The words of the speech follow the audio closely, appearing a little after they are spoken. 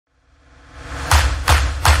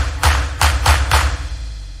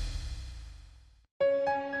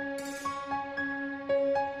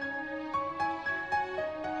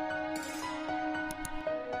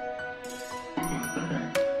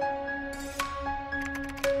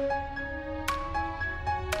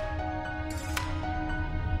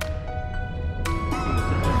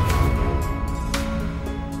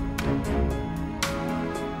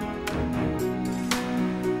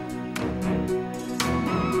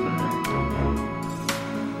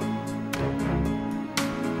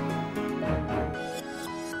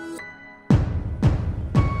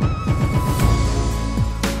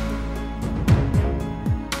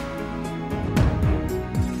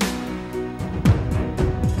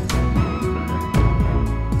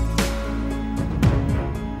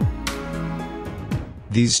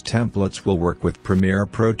These templates will work with Premiere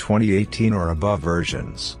Pro 2018 or above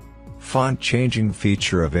versions. Font changing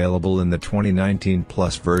feature available in the 2019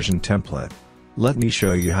 Plus version template. Let me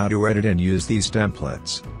show you how to edit and use these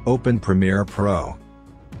templates. Open Premiere Pro.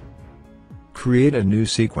 Create a new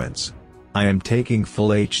sequence. I am taking Full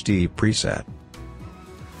HD preset.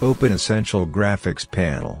 Open Essential Graphics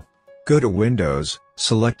panel. Go to Windows,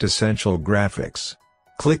 select Essential Graphics.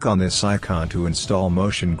 Click on this icon to install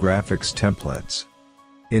motion graphics templates.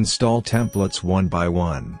 Install templates one by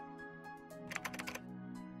one.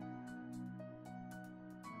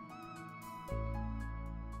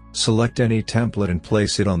 Select any template and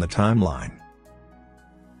place it on the timeline.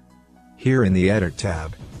 Here in the Edit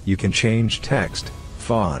tab, you can change text,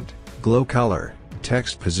 font, glow color,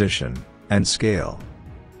 text position, and scale.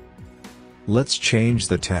 Let's change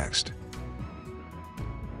the text.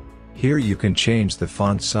 Here you can change the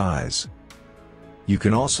font size. You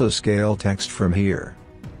can also scale text from here.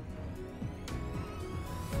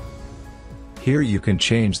 Here you can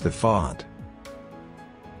change the font.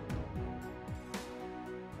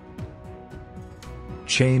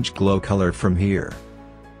 Change glow color from here.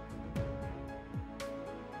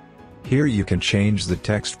 Here you can change the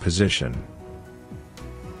text position.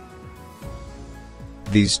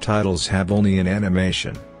 These titles have only an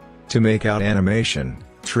animation. To make out animation,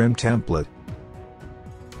 trim template.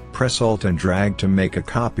 Press Alt and drag to make a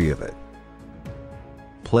copy of it.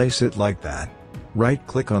 Place it like that.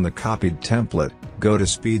 Right-click on the copied template, go to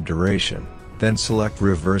Speed Duration, then select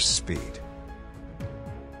Reverse Speed.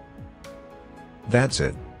 That's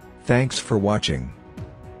it. Thanks for watching.